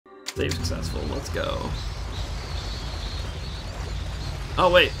Save successful. Let's go.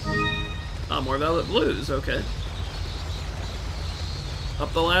 Oh, wait. Oh, more Velvet Blues. Okay.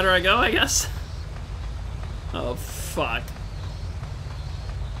 Up the ladder I go, I guess? Oh, fuck.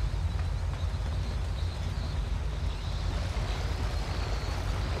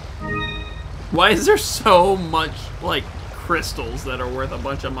 Why is there so much, like, crystals that are worth a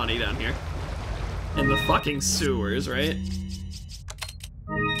bunch of money down here? In the fucking sewers, right?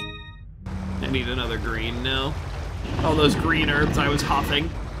 I need another green now. Oh, those green herbs I was huffing.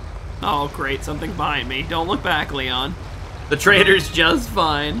 Oh, great, something behind me. Don't look back, Leon. The trader's just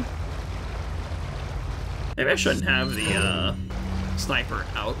fine. Maybe I shouldn't have the, sniper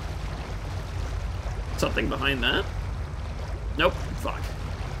out. Something behind that? Nope, fuck.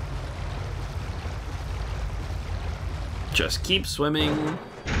 Just keep swimming.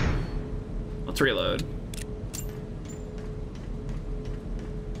 Let's reload.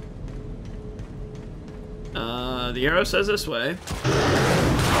 The arrow says this way.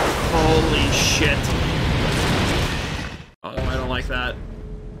 Holy shit. Oh, I don't like that.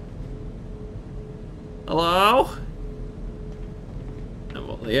 Hello? Oh,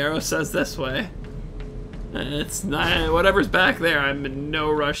 well, the arrow says this way. And it's not, whatever's back there, I'm in no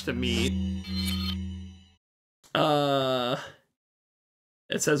rush to meet.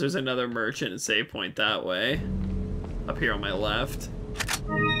 It says there's another merchant and save point that way. Up here on my left.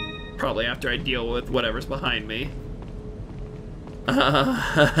 Probably after I deal with whatever's behind me.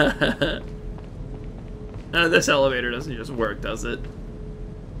 This elevator doesn't just work, does it?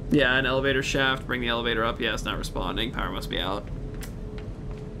 Yeah, an elevator shaft, bring the elevator up. Yeah, it's not responding. Power must be out.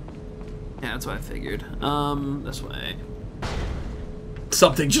 Yeah, that's what I figured. This way.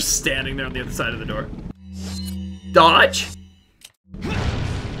 Something just standing there on the other side of the door. Dodge!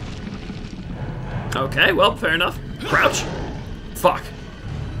 Okay, well, fair enough. Crouch. Fuck.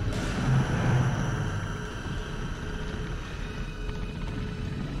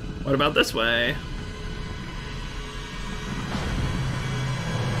 What about this way?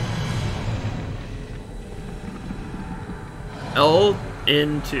 L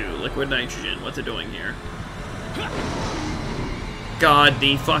into liquid nitrogen. What's it doing here? God,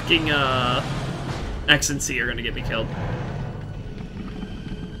 the fucking X and C are gonna get me killed.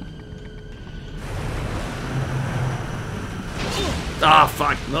 Ah,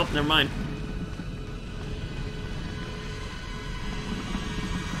 fuck. Well, never mind.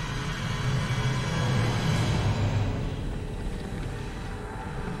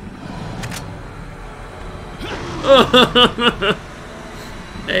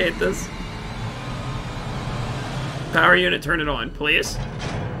 I hate this. Power unit, turn it on, please.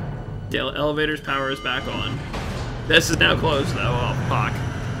 The elevator's power is back on. This is now closed, though. Oh, fuck.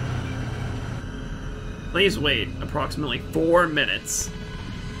 Please wait approximately 4 minutes.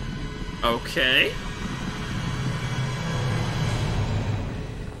 Okay.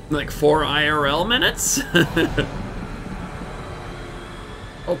 Like 4 IRL minutes?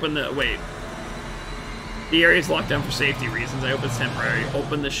 Open the... wait. The area's locked down for safety reasons. I hope it's temporary.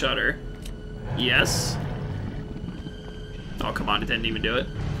 Open the shutter. Yes. Oh, come on. It didn't even do it.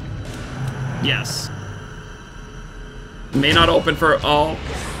 Yes. May not open for... oh,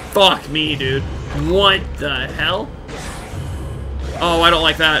 fuck me, dude. What the hell? Oh, I don't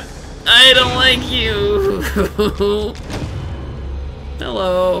like that. I don't like you.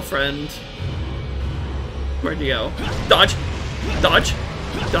 Hello, friend. Where'd you go? Dodge. Dodge.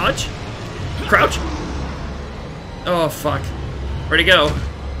 Dodge. Crouch. Oh, fuck. Where'd he go?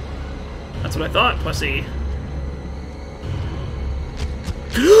 That's what I thought, pussy.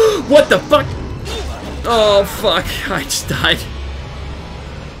 What the fuck? Oh, fuck. I just died.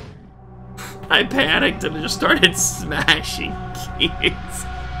 I panicked and just started smashing keys.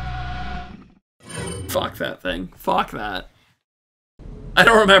 Fuck that thing. Fuck that. I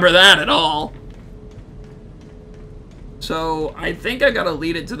don't remember that at all. So, I think I gotta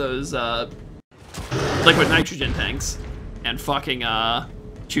lead it to those, liquid nitrogen tanks. And fucking,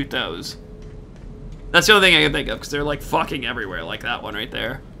 shoot those. That's the only thing I can think of, because they're, like, fucking everywhere, like that one right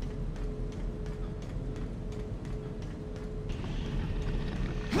there.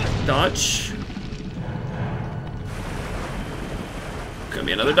 Dodge. Gonna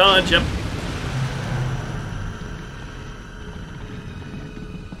be another dodge, yep.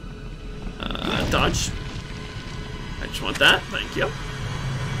 Dodge. I just want that, thank you.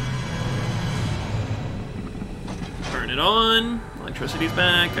 Turn it on. Electricity's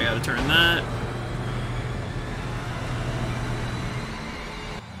back, I gotta turn that.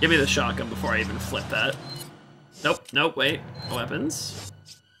 Give me the shotgun before I even flip that. Nope, nope, wait. Weapons.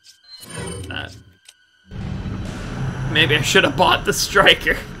 That. Maybe I should have bought the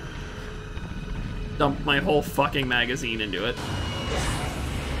striker. dump my whole fucking magazine into it.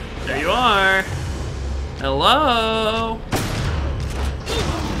 There you are. Hello?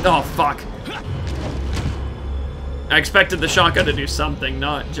 Oh, fuck. I expected the shotgun to do something,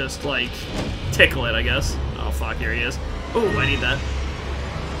 not just, like, tickle it, I guess. Oh, fuck, here he is. Ooh, I need that.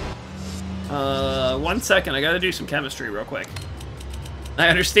 1 second, I gotta do some chemistry real quick. I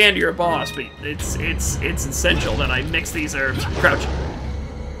understand you're a boss, but it's essential that I mix these herbs. Crouch.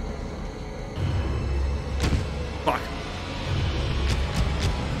 Fuck.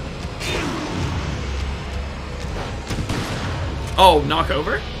 Oh, knock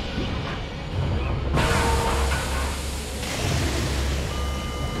over?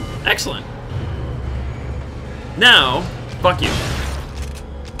 Excellent. Now, fuck you.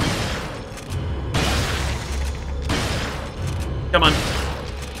 Come on.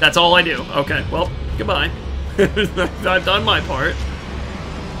 That's all I do. Okay, well, goodbye. I've done my part.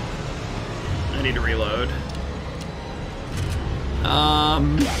 I need to reload.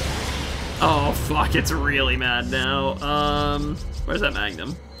 Oh, fuck, it's really mad now. Where's that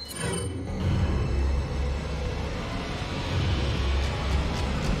Magnum?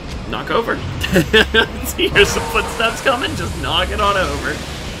 Knock over. Here's some footsteps coming, just knock it on over.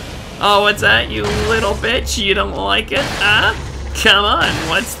 Oh, what's that, you little bitch? You don't like it, huh? Come on,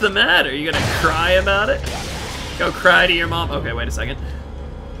 what's the matter? You gonna cry about it? Go cry to your mom. Okay, wait a second.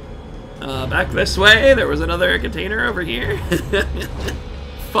 Back this way, there was another container over here.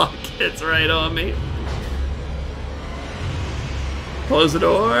 Fuck, it's right on me. Close the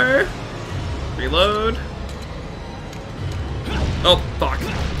door. Reload. Oh, fuck.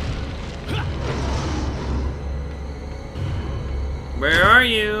 Where are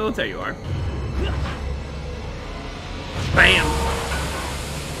you? There you are. Bam!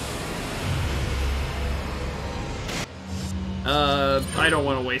 I don't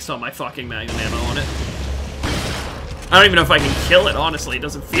want to waste all my fucking magnum ammo on it. I don't even know if I can kill it, honestly. It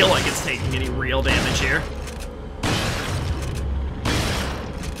doesn't feel like it's taking any real damage here.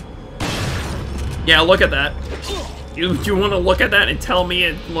 Yeah, look at that. You want to look at that and tell me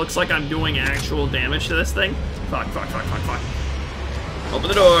it looks like I'm doing actual damage to this thing? Fuck, fuck, fuck, fuck, fuck. Open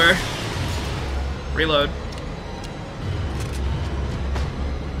the door. Reload.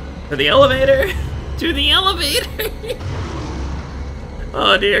 To the elevator! To the elevator!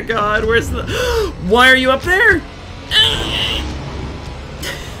 Oh dear God, where's the... Why are you up there?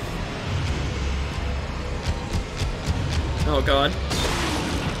 Oh God.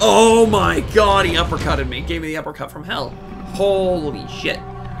 Oh my God, he uppercutted me. Gave me the uppercut from hell. Holy shit.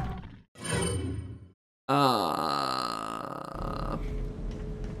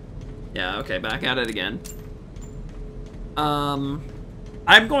 Yeah, okay, back at it again.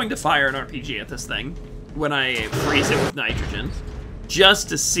 I'm going to fire an RPG at this thing when I freeze it with nitrogen, just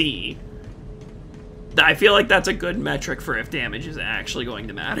to see. I feel like that's a good metric for if damage is actually going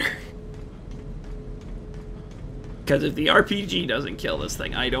to matter. Because if the RPG doesn't kill this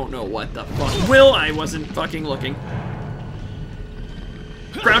thing, I don't know what the fuck will. I wasn't fucking looking.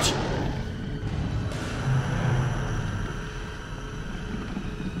 Crouch.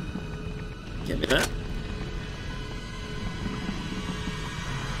 Give me that.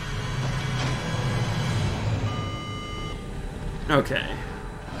 Okay.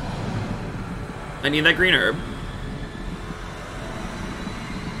 I need that green herb.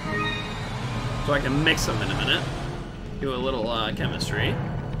 So I can mix them in a minute. Do a little chemistry.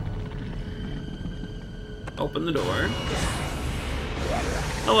 Open the door.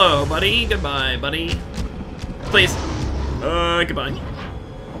 Hello, buddy. Goodbye, buddy. Please. Goodbye.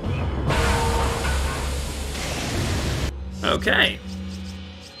 Okay.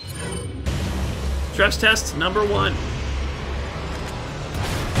 Stress test number 1.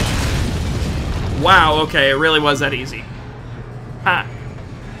 Wow, okay, it really was that easy. Ha.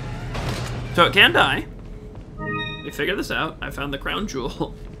 So it can die. We figured this out. I found the crown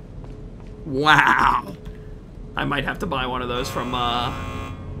jewel. Wow. I might have to buy one of those from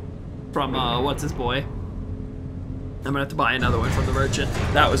what's his boy? I'm gonna have to buy another one from the merchant.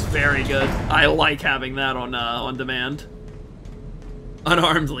 That was very good. I like having that on demand.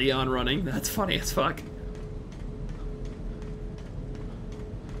 Unarmed Leon running. That's funny as fuck.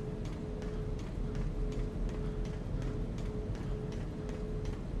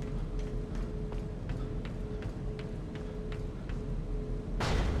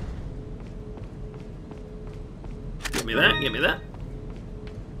 Give me that, give me that.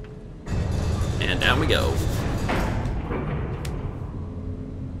 And down we go.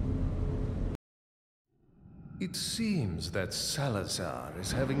 It seems that Salazar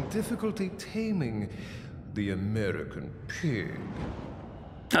is having difficulty taming the American pig.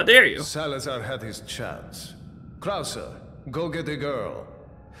 How dare you? Salazar had his chance. Krauser, go get the girl.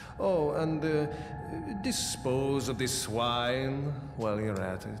 Oh, and dispose of this swine while you're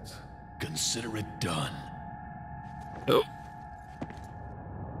at it. Consider it done. Oh.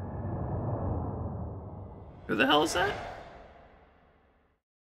 Who the hell is that?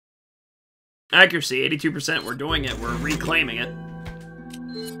 Accuracy, 82%. We're doing it. We're reclaiming it.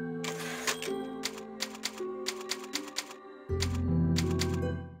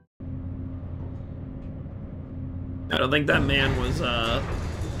 I don't think that man was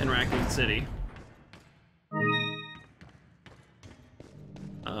in Raccoon City.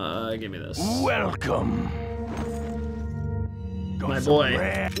 Give me this. Welcome. My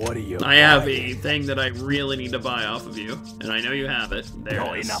boy, What are you? I have a thing that I really need to buy off of you, and I know you have it. There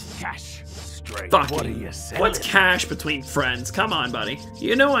Not it is. enough cash. Straight. Fuck What are you. you selling? What's cash between friends? Come on, buddy.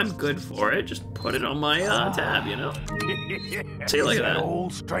 You know I'm good for it. Just put it on my tab, you know? See, look Is at that. all,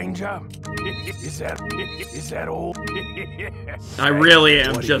 stranger? Is that all? I really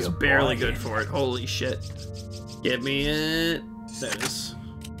am What are just you barely buying? good for it. Holy shit. Give me it. There it is.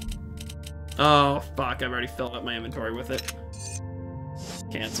 Oh, fuck. I've already filled up my inventory with it.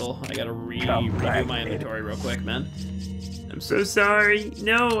 Cancel. I gotta redo my inventory real quick, man. I'm so sorry.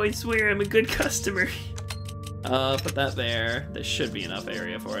 No, I swear I'm a good customer. Put that there. There should be enough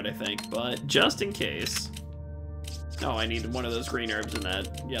area for it, I think. But just in case. Oh, I need one of those green herbs in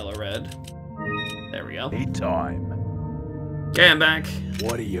that yellow-red. There we go. Need time. Okay, I'm back.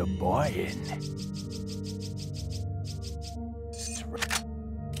 What are you buying?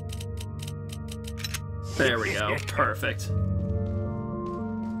 There we go. Perfect.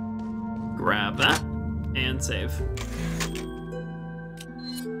 Grab that and save.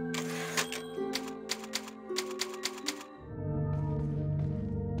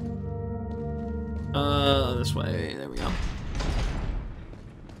 This way. There we go.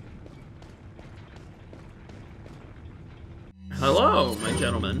 Hello, my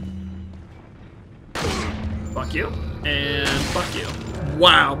gentleman. Fuck you. And fuck you.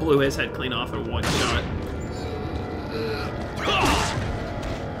 Wow, blew his head clean off in one shot.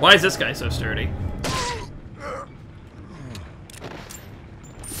 Why is this guy so sturdy?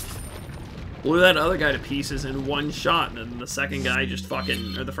 Blew that other guy to pieces in one shot, and then the second guy just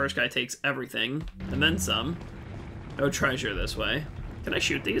fucking, or the first guy takes everything, and then some. No treasure this way. Can I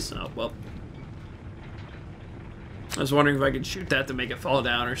shoot these? Oh, well. I was wondering if I could shoot that to make it fall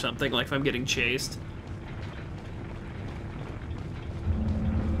down or something, like if I'm getting chased.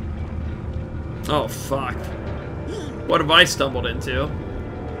 Oh, fuck. What have I stumbled into?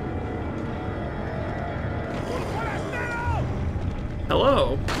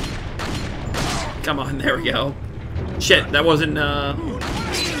 Hello? Come on, there we go. Shit, that wasn't,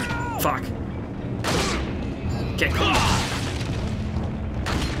 fuck. Get caught.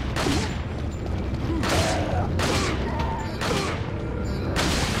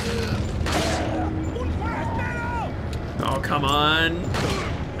 Oh, come on.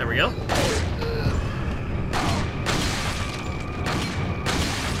 There we go.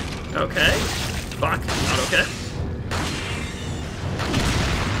 Okay. Fuck, not okay.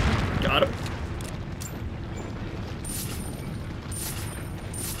 Got him.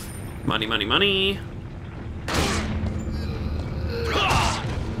 Money, money, money.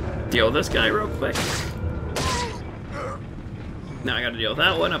 Deal with this guy real quick. Now I gotta deal with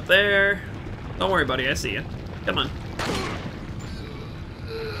that one up there. Don't worry, buddy, I see you. Come on.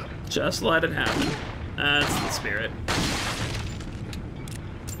 Just let it happen. That's the spirit.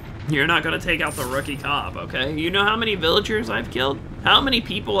 You're not gonna take out the rookie cop, okay? You know how many villagers I've killed? How many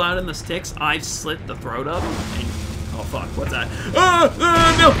people out in the sticks I've slit the throat of? And, oh fuck, what's that?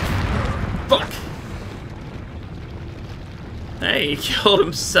 No! Fuck! Hey, he killed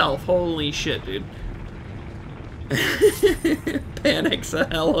himself. Holy shit, dude. Panic's a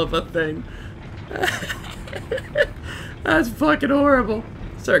hell of a thing. That's fucking horrible.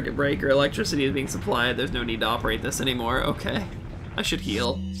 Circuit breaker, electricity is being supplied. There's no need to operate this anymore. Okay. I should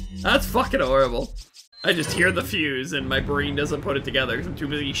heal. That's fucking horrible. I just hear the fuse and my brain doesn't put it together because I'm too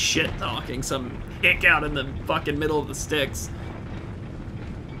busy shit talking some hick out in the fucking middle of the sticks.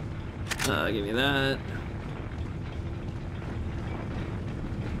 Give me that.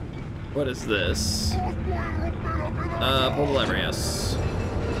 What is this? Pull the lever, yes.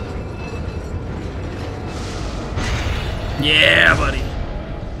 Yeah, buddy.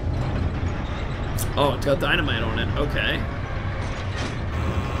 Oh, it's got dynamite on it. Okay.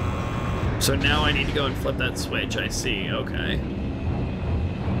 So now I need to go and flip that switch. I see. Okay.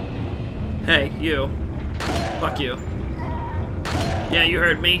 Hey, you. Fuck you. Yeah, you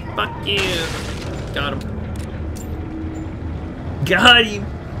heard me. Fuck you. Got him. Got him.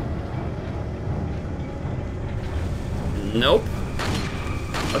 Nope.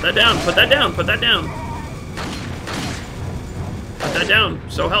 Put that down, put that down, put that down. Put that down,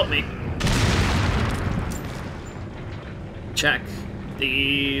 so help me. Check.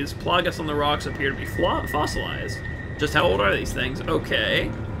 These plagas on the rocks appear to be fossilized. Just how old are these things?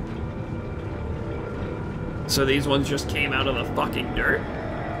 Okay. So these ones just came out of the fucking dirt?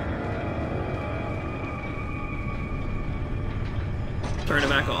 Turn it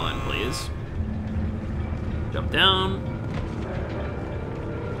back on, please. Jump down.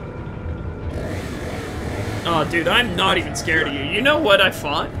 Oh, dude, I'm not even scared of you. You know what I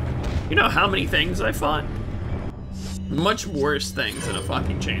fought? You know how many things I fought? Much worse things than a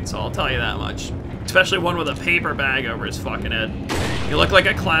fucking chainsaw, I'll tell you that much. Especially one with a paper bag over his fucking head. You look like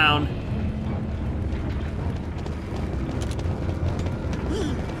a clown.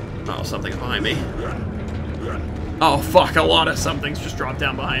 Oh, something's behind me. Oh, fuck, a lot of something's just dropped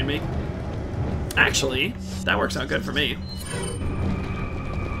down behind me. Actually, that works out good for me.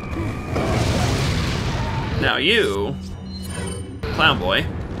 Now you, clown boy.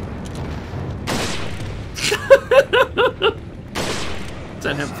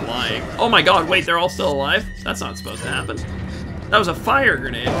 Send him flying. Oh my god, wait, they're all still alive? That's not supposed to happen. That was a fire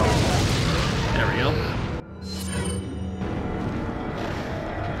grenade. There we go.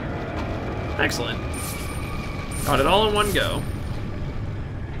 Excellent. Got it all in one go.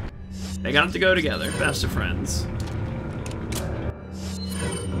 They got to go together, best of friends.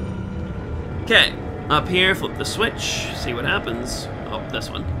 Okay, up here, flip the switch, see what happens. Oh, this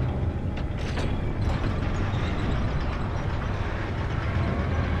one.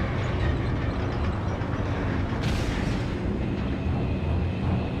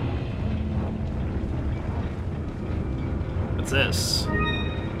 What's this?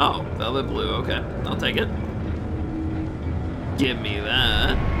 Oh, velvet blue, okay. I'll take it. Give me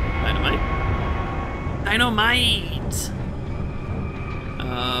that. Dynamite. Dynamite!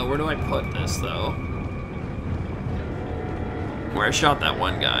 Where do I put this, though? Where I shot that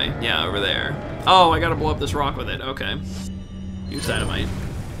one guy. Yeah, over there. Oh, I gotta blow up this rock with it. Okay. Use dynamite.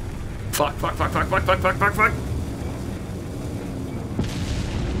 Fuck, fuck, fuck, fuck, fuck, fuck, fuck, fuck, fuck.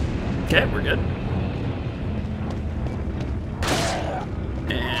 Okay, we're good.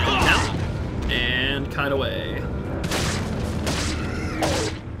 And count. And cut away.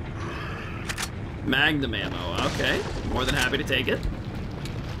 Magnum ammo. Okay. More than happy to take it.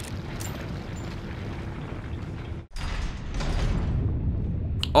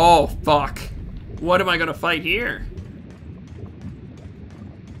 Oh, fuck. What am I gonna fight here?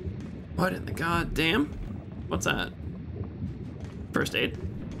 What in the goddamn? What's that? First aid.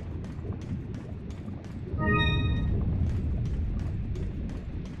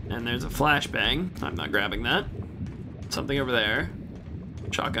 And there's a flashbang. I'm not grabbing that. Something over there.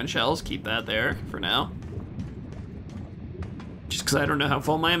 Shotgun shells, keep that there for now. Just because I don't know how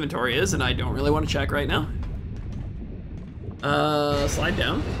full my inventory is and I don't really want to check right now. Slide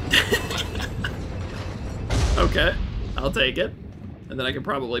down. Okay, I'll take it. And then I can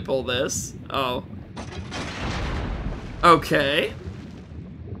probably pull this. Oh. Okay.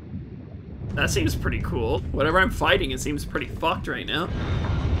 That seems pretty cool. Whatever I'm fighting, it seems pretty fucked right now.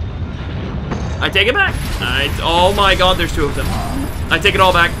 I take it back. Oh my god, there's two of them. I take it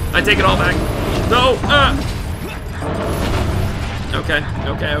all back. I take it all back. No! Okay,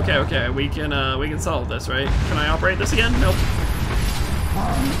 okay, okay, okay. We can solve this, right? Can I operate this again? Nope.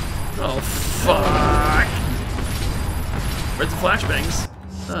 Oh, fuck. Where's the flashbangs?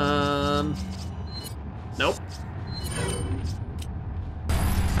 Nope.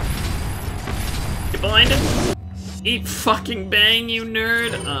 Get blinded. Eat fucking bang, you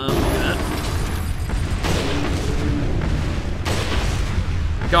nerd.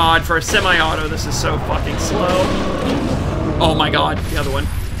 God, for a semi-auto, this is so fucking slow. Oh my god, the other one.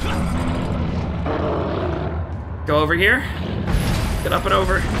 Go over here. Get up and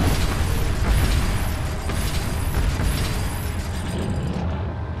over.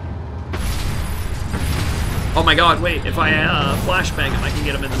 Oh my god, wait, if I flashbang him, I can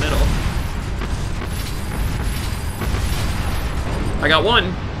get him in the middle. I got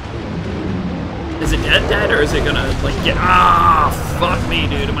one. Is it dead, or is it gonna, like, get... Ah, fuck me,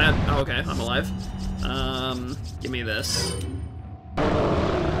 dude. Am I... Oh, okay, I'm alive. Give me this.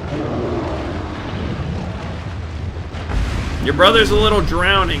 Your brother's a little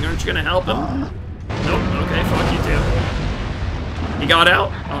drowning. Aren't you gonna help him? Nope. Okay, fuck you too. He got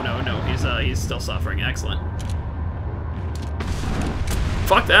out? Oh, no, he's still suffering. Excellent.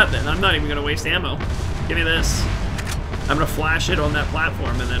 Fuck that, then. I'm not even gonna waste ammo. Give me this. I'm gonna flash it on that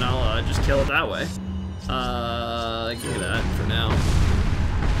platform, and then I'll just kill it that way. Give me that for now.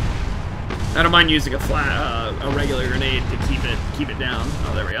 I don't mind using a regular grenade to keep it down.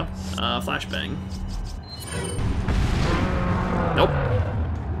 Oh, there we go. Flashbang. Nope.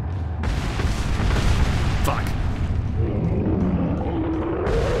 Fuck.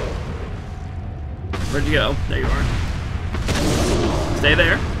 Where'd you go? There you are. Stay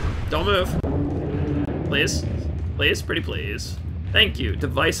there. Don't move. Please. Please, pretty please. Thank you.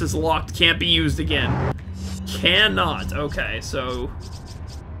 Device is locked. Can't be used again. Cannot. Okay, so...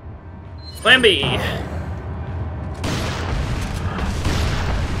 Plan B.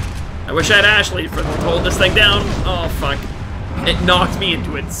 I wish I had Ashley to hold this thing down. Oh, fuck. It knocked me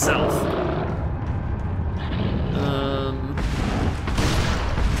into itself.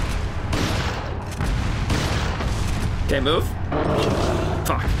 Okay, move.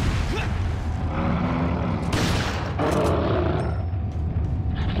 Fuck.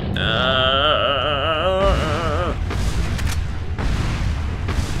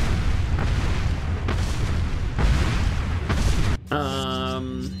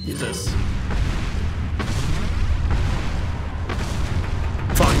 Use this.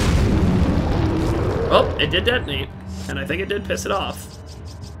 Fuck. Oh, it did detonate, and I think it did piss it off.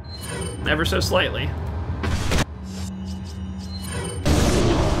 Ever so slightly.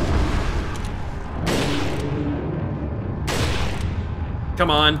 Come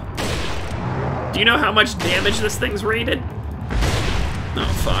on. Do you know how much damage this thing's rated? Oh,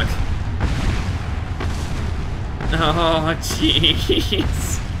 fuck. Oh,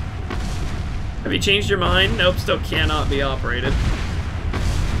 jeez. Have you changed your mind? Nope, still cannot be operated.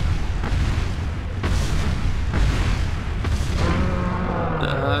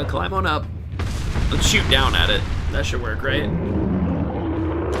 Climb on up. Let's shoot down at it. That should work, right?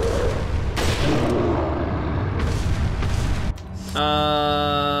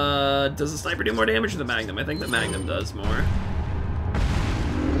 Does the sniper do more damage or the Magnum? I think the Magnum does more.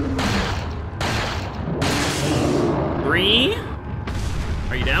 3?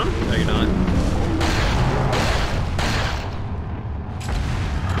 Are you down? No, you're not.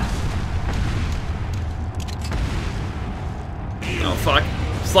 Oh, fuck.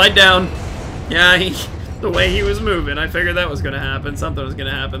 Slide down. Yeah, the way he was moving, I figured that was gonna happen. Something was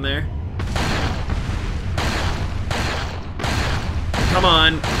gonna happen there. Come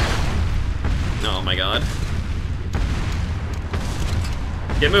on. Oh my god.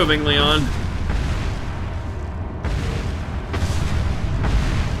 Get moving, Leon.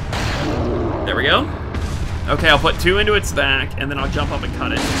 There we go. Okay, I'll put 2 into its back, and then I'll jump up and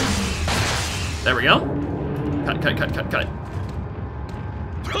cut it. There we go. Cut, cut, cut, cut, cut.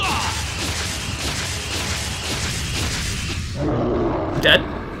 Dead.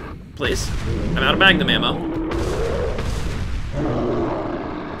 Please. I'm out of Magnum ammo.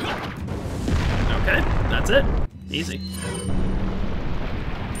 Okay, that's it. Easy.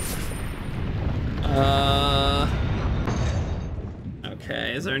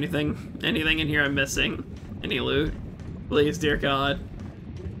 Okay, is there anything in here I'm missing? Any loot? Please, dear God.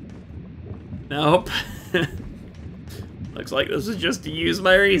 Nope. Looks like this is just to use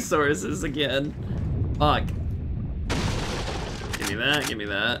my resources again. Fuck. Give me that, give me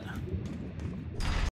that.